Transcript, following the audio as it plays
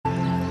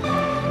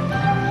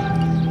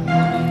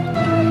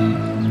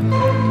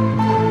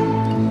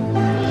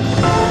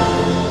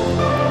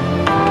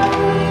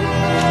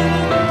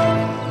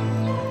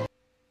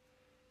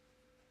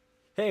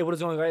Hey, what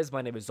is going on, guys?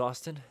 My name is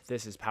Austin.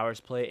 This is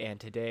Powers Play, and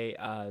today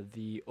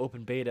the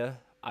open beta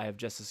I have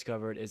just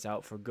discovered is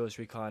out for Ghost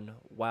Recon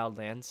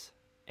Wildlands,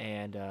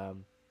 and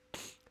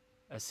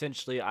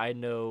essentially I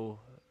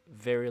know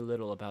very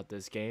little about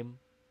this game.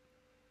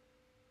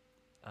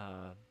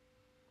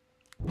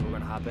 We're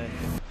gonna hop in.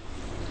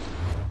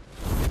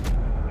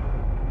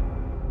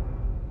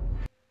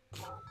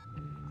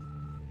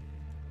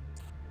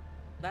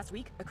 Last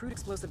week, a crude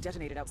explosive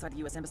detonated outside the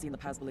U.S. Embassy in La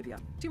Paz, Bolivia.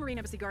 2 Marine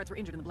Embassy guards were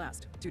injured in the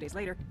blast. 2 days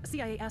later, a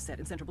CIA asset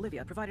in central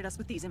Bolivia provided us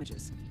with these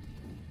images.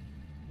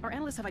 Our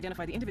analysts have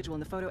identified the individual in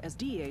the photo as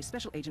DEA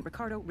Special Agent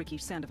Ricardo Ricky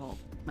Sandoval,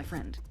 my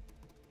friend.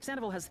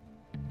 Sandoval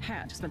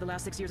had spent the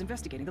last 6 years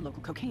investigating the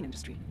local cocaine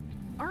industry.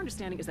 Our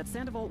understanding is that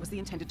Sandoval was the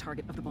intended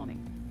target of the bombing.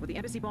 What the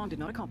embassy bomb did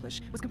not accomplish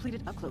was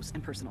completed up close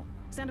and personal.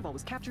 Sandoval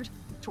was captured,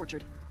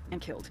 tortured,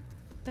 and killed.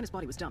 Then his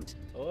body was dumped.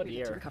 Oh We need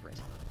to dear. recover it.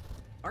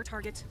 Our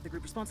target, the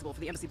group responsible for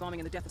the embassy bombing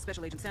and the death of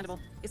Special Agent Sandoval,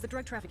 is the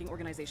drug trafficking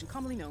organization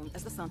commonly known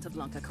as the Santa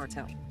Blanca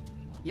Cartel.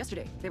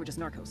 Yesterday, they were just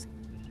narcos.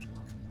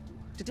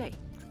 Today,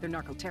 they're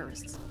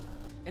narco-terrorists.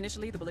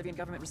 Initially, the Bolivian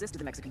government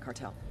resisted the Mexican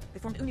cartel. They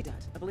formed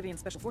UNIDAD, a Bolivian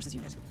special forces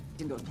unit. It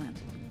didn't go as planned.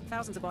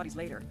 Thousands of bodies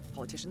later,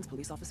 politicians,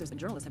 police officers, and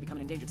journalists have become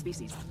an endangered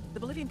species. The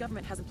Bolivian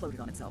government has imploded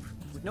on itself.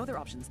 With no other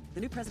options,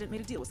 the new president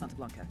made a deal with Santa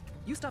Blanca.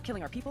 You stop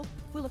killing our people,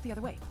 we'll look the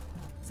other way.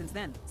 Since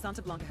then,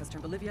 Santa Blanca has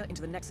turned Bolivia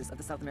into the nexus of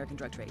the South American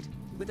drug trade.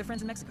 With their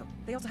friends in Mexico,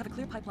 they also have a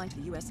clear pipeline to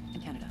the US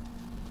and Canada.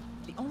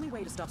 The only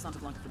way to stop Santa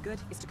Blanca for good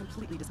is to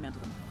completely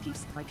dismantle them,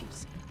 piece by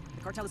piece.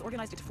 The cartel is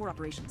organized into 4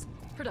 operations: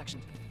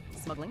 production,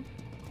 smuggling,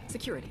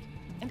 security,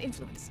 and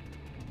influence.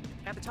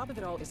 At the top of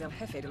it all is El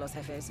Jefe de los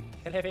Jefes,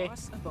 El Jefe.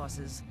 boss of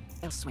bosses,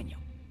 El Sueño.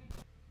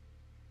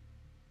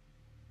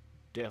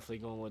 Definitely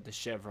going with the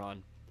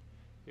chevron.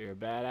 You're a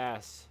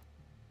badass.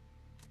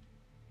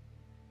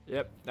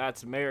 Yep,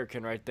 that's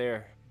American right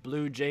there.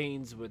 Blue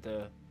jeans with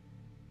a...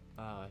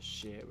 Oh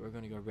shit, we're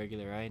gonna go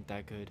regular. I ain't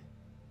that good.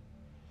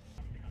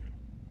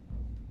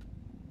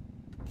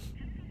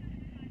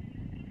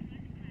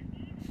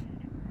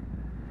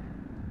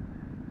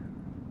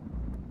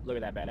 Look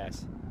at that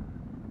badass.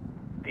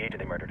 The agent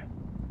they murdered.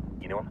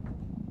 You knew him?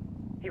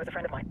 He was a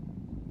friend of mine.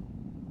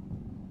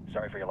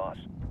 Sorry for your loss.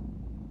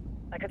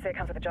 I could say it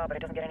comes with a job, but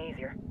it doesn't get any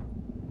easier.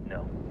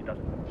 No, it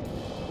doesn't.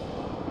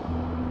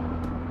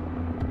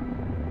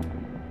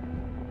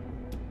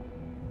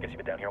 Guess you've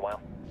been down here a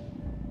while?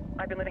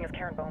 I've been living as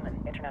Karen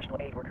Bowman,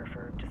 international aid worker,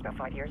 for just about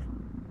 5 years.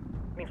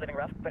 Means living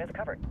rough, but has a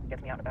cover.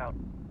 Gets me out and about.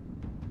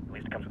 At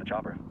least it comes with a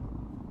chopper.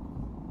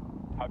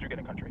 How'd you get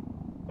in country?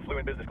 I flew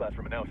in business class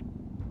from Manaus.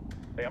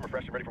 Hey, I'm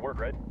refreshed and ready for work,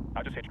 right?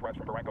 I just hitched rides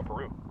from Barranco,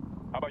 Peru.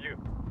 How about you?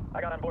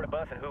 I got on board a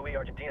bus in Hui,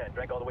 Argentina, and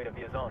drank all the way to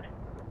Villa Zone.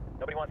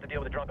 Nobody wants to deal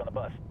with a drunk on the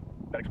bus.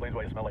 That explains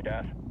why you smell like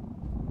ass.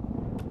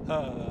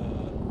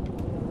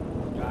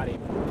 Got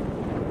him.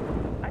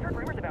 I've heard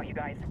rumors about you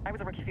guys. I was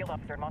a rookie field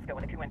officer in Moscow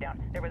when the coup went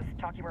down. There was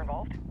talk you were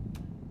involved?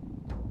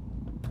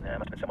 Nah, it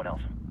must have been someone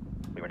else.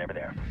 We were never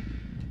there.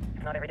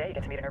 It's not every day you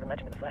get to meet an urban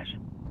legend in the flesh.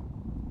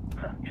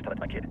 Huh, you should tell that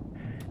to my kid.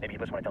 Maybe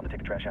he'd listen when I tell him to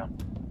take the trash out.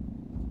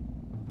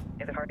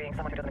 Is it hard being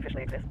someone who doesn't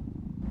officially exist?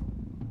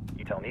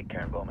 You tell me,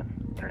 Karen Bowman,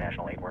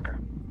 international aid worker.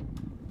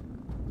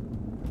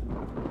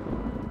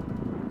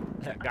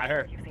 Got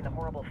her. You've seen the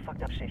horrible,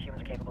 fucked up shit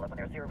humans are capable of when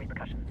there are 0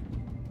 repercussions.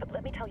 But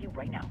let me tell you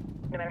right now,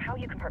 no matter how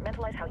you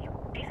compartmentalize, how you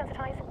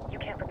desensitize, you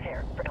can't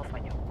prepare for El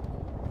Sueño.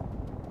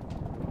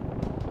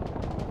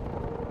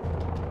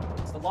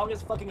 It's the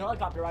longest fucking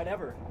helicopter ride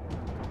ever.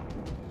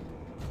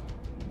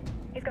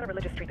 He's got a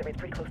religious streak that rates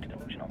pretty close to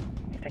delusional.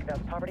 He's taken vows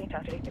of poverty,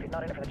 chastity. If he's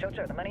not in it for the chocha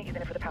or the money, he's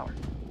in it for the power.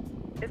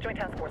 This joint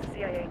task force is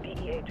CIA,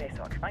 DEA,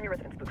 JSOC. I'm your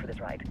resident spook for this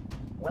ride.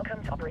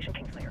 Welcome to Operation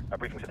Kingslayer. Our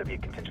briefing said there'd be a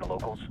contingent of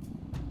locals.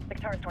 The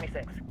Qatar's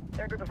 26.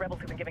 They're a group of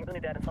rebels who've been giving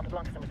UNIDAD and Santa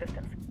Blanca some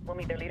resistance. We'll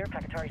meet their leader,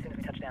 Pakatari, as soon as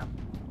we touch down.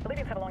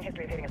 Bolivians have a long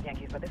history of hating us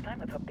Yankees, but this time,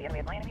 let's hope the enemy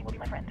of my enemy will be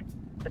my friend.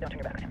 So don't turn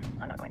your back on him.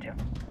 I'm not going to.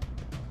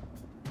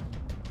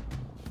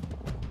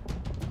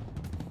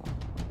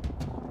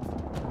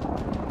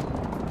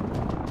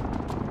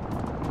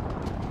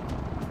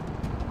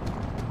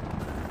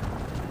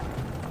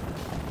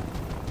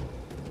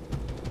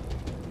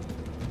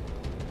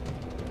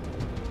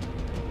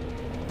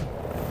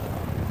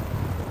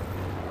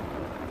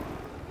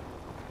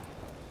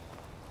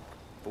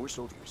 Four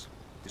soldiers.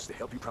 This is the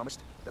help you promised?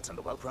 That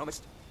Sandoval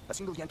promised? A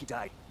single Yankee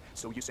died,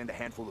 so you send a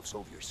handful of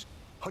soldiers.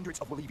 Hundreds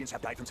of Bolivians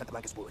have died from Santa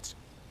Blanca's bullets.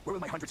 Where will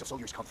my hundreds of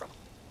soldiers come from?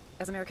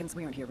 As Americans,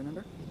 we aren't here,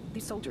 remember?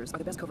 These soldiers are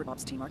the best covert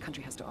ops team our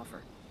country has to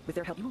offer. With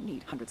their help, you won't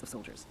need hundreds of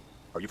soldiers.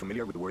 Are you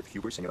familiar with the word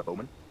Huber, Senora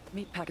Bowman?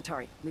 Meet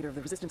Pakatari, leader of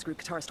the resistance group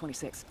Qatar's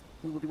 26.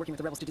 We will be working with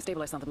the rebels to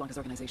destabilize Santa Blanca's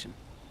organization.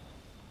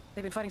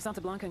 They've been fighting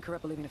Santa Blanca and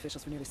corrupt Bolivian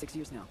officials for nearly 6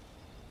 years now.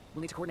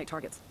 We'll need to coordinate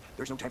targets.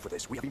 There's no time for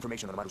this. We have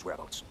information on Amaru's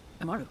whereabouts.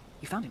 Amaru,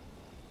 you found him.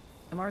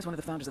 Amaru is one of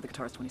the founders of the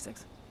Qatar's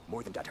 26.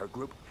 More than that, our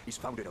group is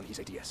founded on his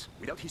ideas.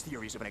 Without his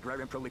theories of an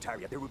agrarian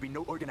proletariat, there will be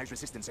no organized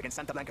resistance against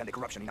Santa Blanca and the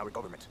corruption in our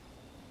government.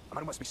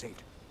 Amaru must be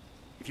saved.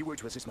 If you were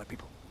to assist my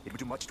people, it would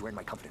do much to earn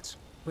my confidence.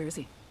 Where is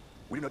he?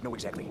 We do not know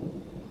exactly.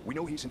 We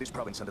know he's in this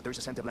province and that there's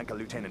a Santa Blanca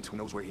lieutenant who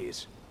knows where he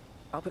is.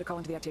 I'll put a call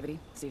into the activity,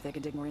 see if they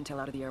can dig more intel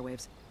out of the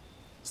airwaves.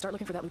 Start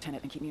looking for that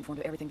lieutenant and keep me informed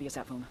of everything via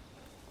sat phone.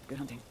 Good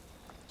hunting.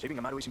 Saving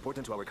Amaru is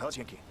important to our cause,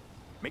 Yankee.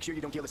 Make sure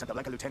you don't kill the Santa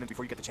Blanca lieutenant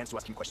before you get the chance to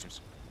ask him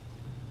questions.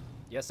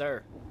 Yes,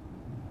 sir.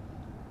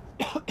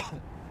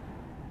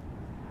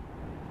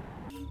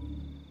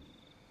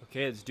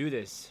 Okay, let's do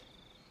this.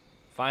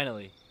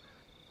 Finally.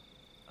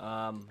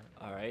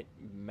 Alright,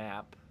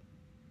 map.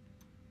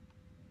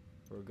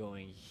 We're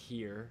going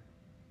here.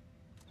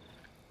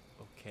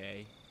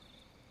 Okay.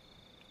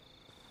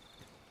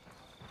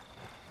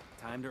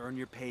 Time to earn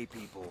your pay,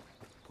 people.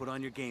 Put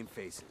on your game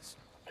faces.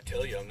 I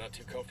tell you, I'm not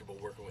too comfortable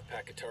working with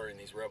Pakatari and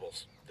these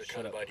rebels. Their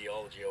kind of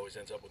ideology always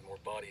ends up with more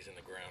bodies in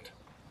the ground.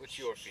 What's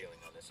your feeling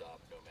on this op,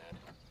 Nomad?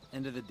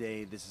 End of the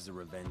day, this is a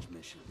revenge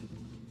mission.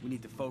 We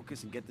need to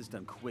focus and get this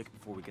done quick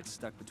before we get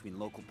stuck between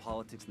local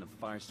politics and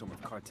the firestorm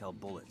of cartel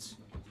bullets.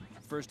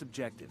 First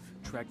objective,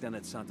 track down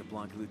that Santa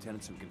Blanca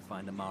lieutenant so we can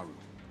find Amaru.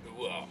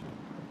 Wow.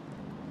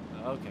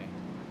 Okay.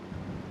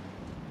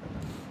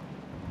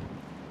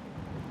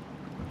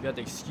 You have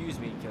to excuse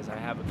me because I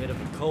have a bit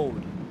of a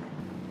cold.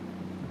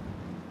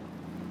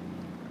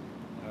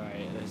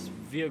 Alright, there's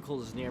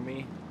vehicles near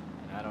me.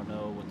 I don't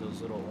know what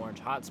those little orange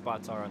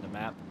hotspots are on the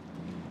map.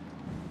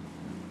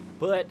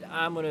 But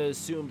I'm going to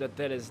assume that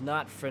that is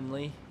not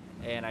friendly,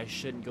 and I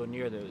shouldn't go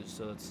near those,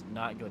 so let's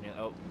not go near.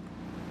 Oh,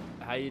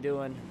 how you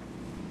doing?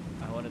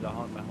 I wanted to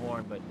honk my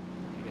horn, but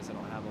I guess I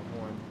don't have a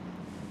horn.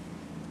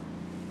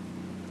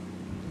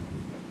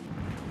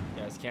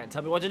 You guys can't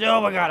tell me what to do.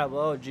 Oh my god,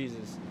 oh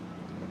Jesus.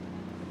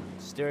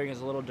 Steering is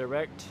a little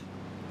direct.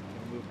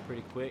 Can move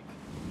pretty quick.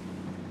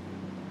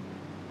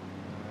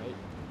 Alright.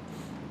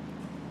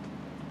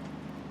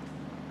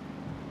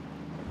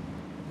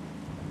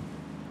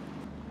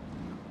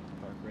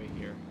 Park right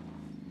here.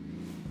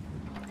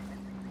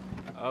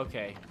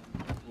 Okay.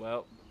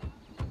 Well.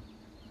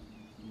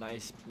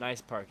 Nice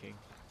parking.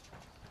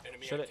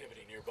 Enemy Should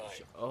activity nearby.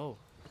 Oh.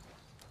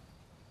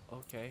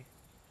 Okay.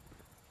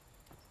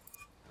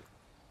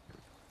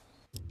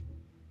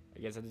 I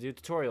guess I have to do a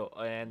tutorial,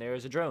 and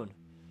there's a drone.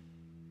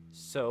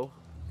 So,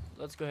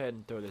 let's go ahead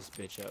and throw this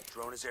bitch up.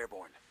 Drone is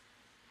airborne.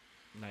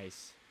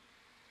 Nice.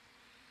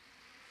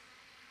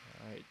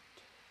 Alright.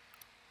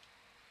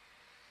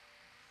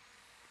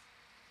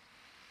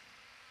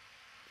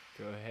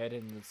 Go ahead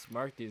and let's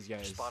mark these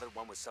guys. Spotted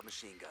one with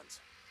submachine guns.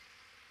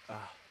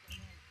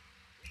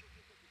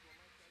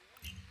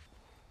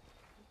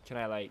 Can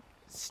I, like,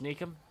 sneak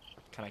him?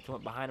 Can I come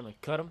up behind him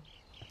and cut him?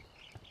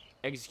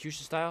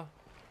 Execution style?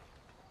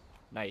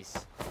 Nice.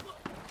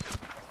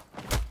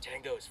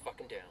 Tango is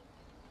fucking down.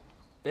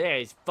 Yeah,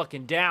 he's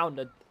fucking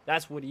down.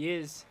 That's what he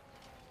is.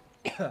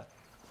 Alright.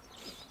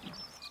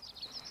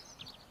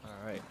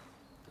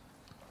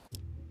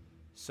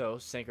 So,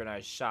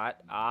 synchronized shot.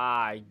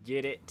 Ah, I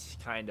get it.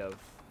 Kind of.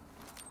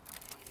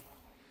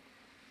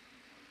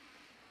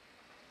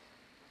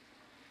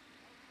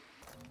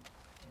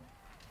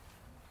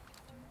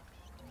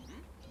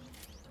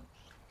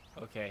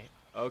 Okay.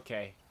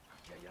 Okay.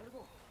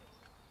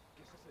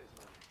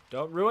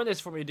 Don't ruin this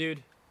for me,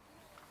 dude.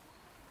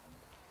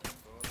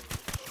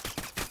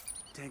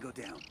 Tango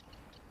down.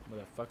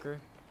 Motherfucker.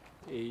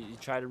 You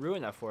tried to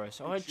ruin that for us.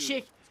 Oh, a Let's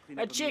clean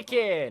up the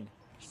chicken!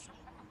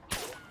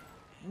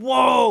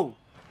 Whoa!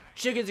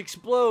 Chickens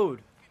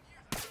explode!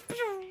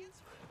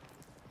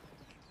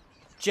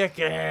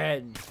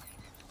 Chicken!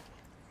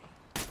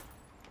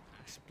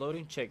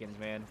 Exploding chickens,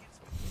 man.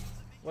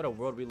 What a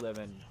world we live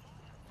in.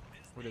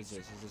 What is this?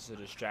 Is this a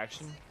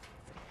distraction?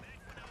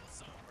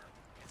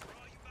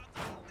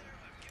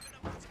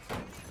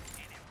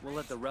 We'll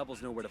let the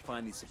rebels know where to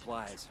find these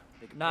supplies.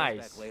 They can Nice.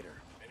 pull us back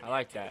later. I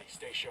like that.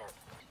 Stay sharp.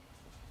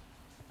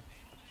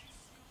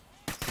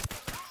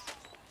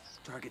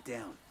 Target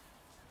down.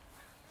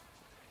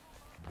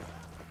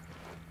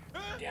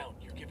 Down.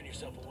 You're giving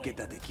yourself away.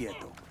 Quédate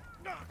quieto.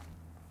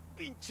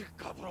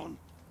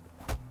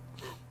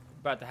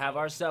 About to have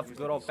ourselves a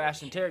good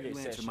old-fashioned interrogate You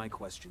answer session. my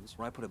questions,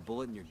 or I put a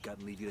bullet in your gut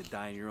and leave you to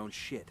die in your own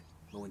shit.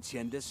 ¿Lo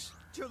entiendes?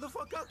 Chill the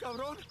fuck out,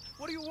 cabron.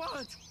 What do you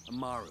want?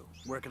 Amaru,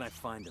 where can I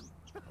find him?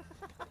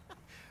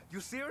 You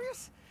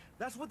serious?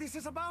 That's what this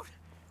is about?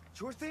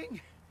 Sure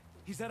thing.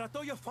 He's at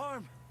Atoya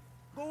Farm.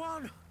 Go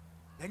on.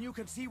 Then you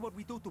can see what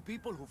we do to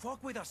people who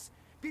fuck with us.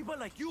 People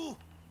like you.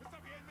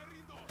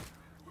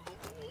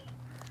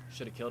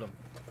 Should have killed him.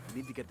 I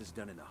need to get this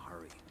done in a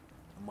hurry.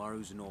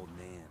 Amaru's an old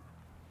man.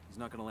 He's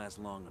not gonna last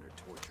long under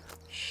torture.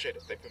 Shit,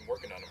 if they've been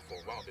working on him for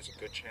a while, there's a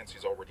good chance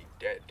he's already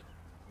dead.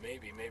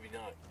 Maybe, maybe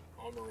not.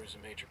 Amaru's a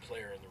major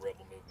player in the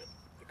rebel movement.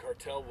 The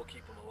cartel will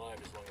keep him alive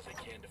as long as they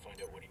can to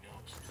find out what he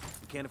knows.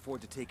 We can't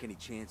afford to take any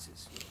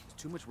chances. There's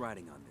too much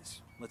riding on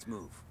this. Let's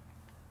move.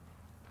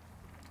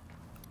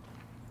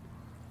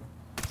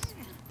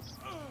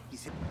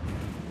 He's hit.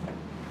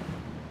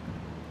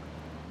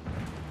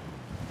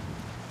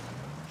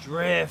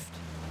 Drift.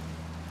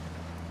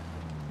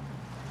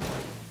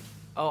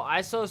 Oh,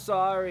 I'm so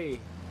sorry.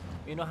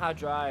 You know how to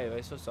drive.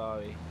 I'm so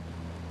sorry.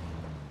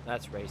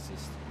 That's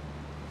racist.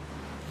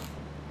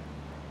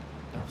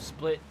 No,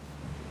 split.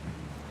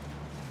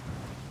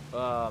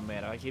 Oh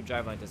man, I keep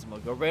driving like this. I'm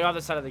gonna go right off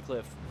the side of the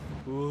cliff.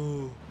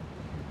 Ooh.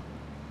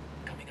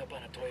 Coming up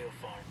on a Toyo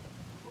farm.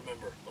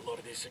 Remember, a lot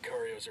of these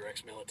Sicarios are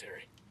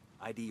ex-military.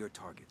 ID your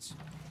targets.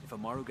 If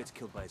Amaru gets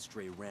killed by a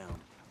stray round,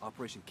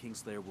 Operation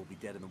Kingslayer will be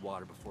dead in the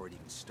water before it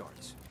even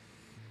starts.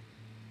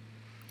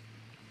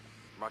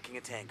 Marking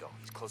a tango.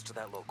 He's close to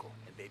that local.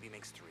 And baby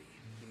makes 3.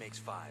 He makes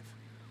 5.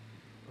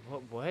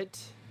 What?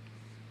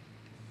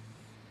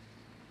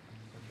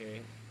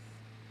 Okay.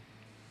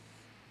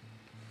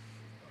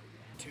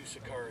 2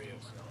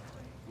 Sicarios.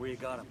 Where you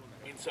got him?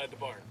 Inside the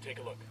barn. Take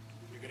a look.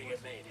 You're gonna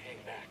get made. Hang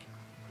back.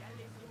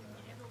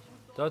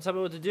 Don't tell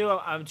me what to do.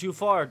 I'm too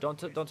far. Don't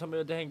tell me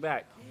what to hang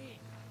back.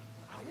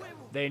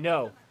 They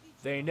know.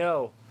 They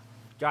know.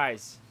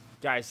 Guys,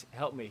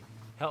 help me.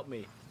 Help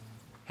me.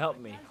 Help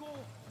me.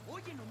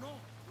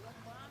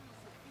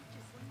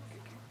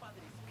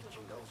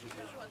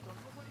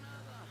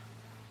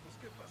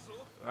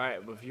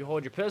 Alright, but if you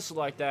hold your pistol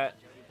like that,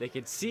 they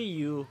can see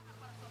you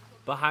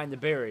behind the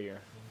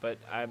barrier. But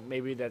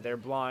maybe that they're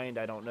blind,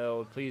 I don't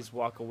know. Please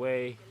walk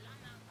away.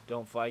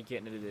 Don't fight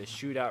getting into this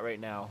shootout right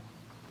now.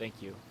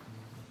 Thank you.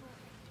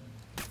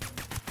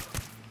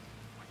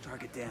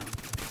 Target down.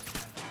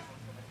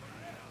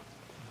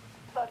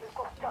 I'm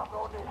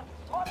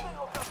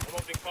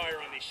opening fire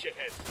on these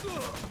shitheads.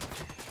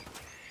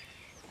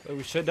 Wait,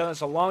 we should have done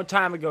this a long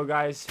time ago,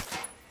 guys.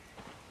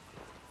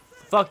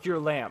 Fuck your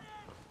lamp.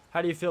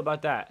 How do you feel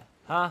about that?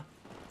 Huh?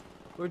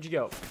 Where'd you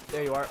go?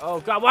 There you are. Oh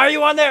god, why are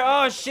you on there?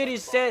 Oh shit,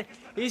 he's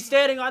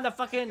standing on the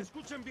fucking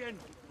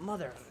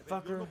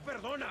motherfucker.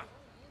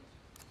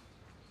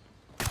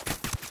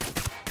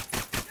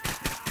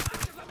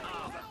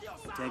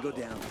 Tango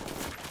down.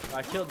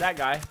 I killed that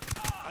guy.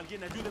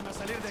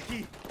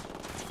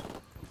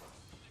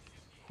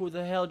 Who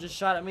the hell just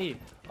shot at me?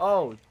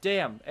 Oh,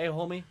 damn. Hey,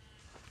 homie.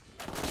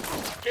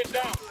 Get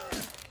down.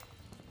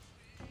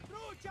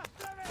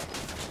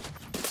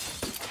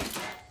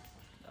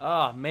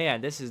 Oh,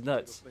 man, this is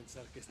nuts.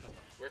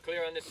 We're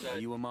clear on this Are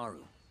side. you Amaru?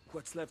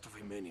 What's left of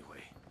him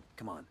anyway?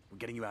 Come on, we're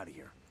getting you out of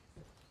here.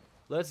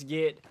 Let's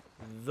get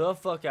the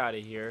fuck out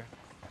of here.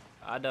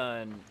 I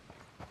done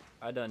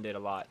did a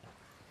lot.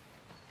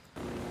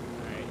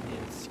 Alright,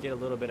 let's get a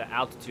little bit of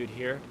altitude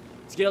here.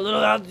 Let's get a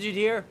little altitude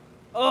here.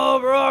 Oh,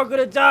 we're all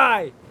gonna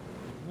die.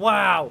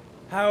 Wow.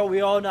 How are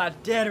we all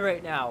not dead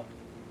right now?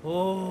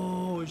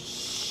 Oh,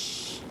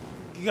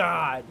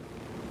 God.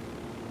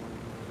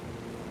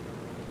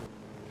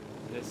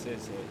 This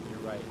is it. You're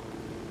right.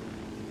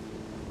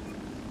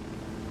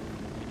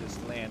 You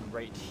just land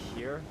right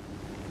here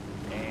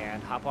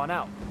and hop on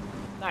out.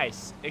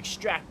 Nice.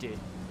 Extracted.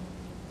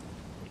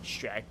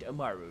 Extract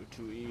Amaru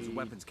to There's a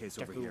weapons case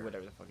over here.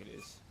 Whatever the fuck it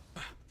is.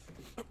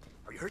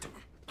 Are you hurt?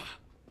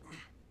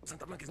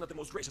 Santa Blanca is not the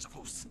most gracious of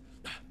hosts.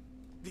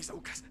 These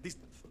Aucas, these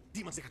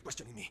demons, they are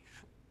questioning me.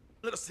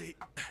 Let us say,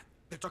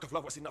 their talk of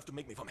love was enough to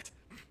make me vomit.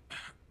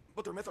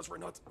 But their methods were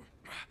not...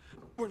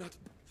 Were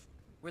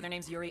their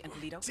names Yuri and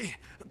Polito? Si,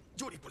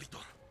 Yuri Polito.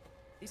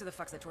 These are the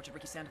fucks that tortured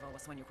Ricky Sandoval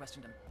last when you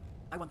questioned him.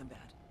 I want them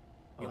bad.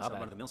 We how also bad?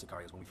 had one of the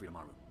Sicarios when we freed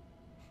Amaru.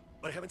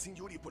 I haven't seen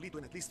Yuri Polito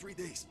in at least 3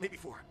 days, maybe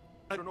 4.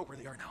 I don't know where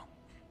they are now.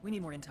 We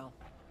need more intel.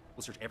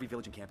 We'll search every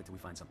village and camp until we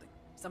find something.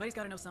 Somebody's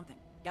gotta know something.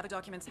 Gather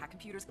documents, hack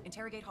computers,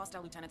 interrogate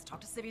hostile lieutenants,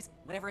 talk to civvies,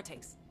 whatever it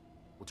takes.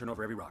 We'll turn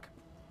over every rock.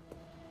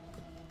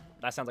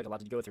 That sounds like a lot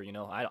to go through, you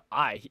know.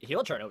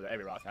 He'll turn over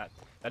every rock. That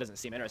doesn't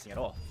seem interesting at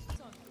all.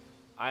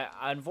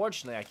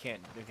 Unfortunately, I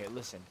can't. Okay,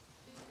 listen.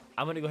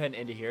 I'm gonna go ahead and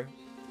end it here.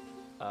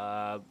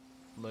 I'm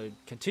gonna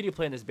continue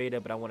playing this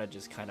beta, but I want to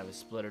just kind of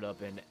split it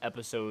up in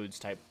episodes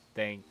type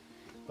thing.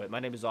 But my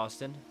name is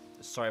Austin.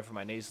 Sorry for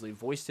my nasally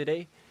voice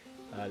today.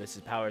 This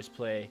is Powers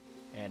Play,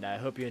 and I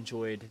hope you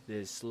enjoyed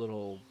this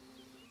little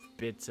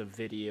bits of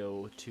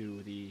video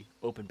to the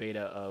open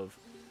beta of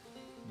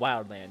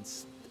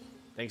Wildlands.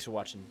 Thanks for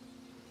watching.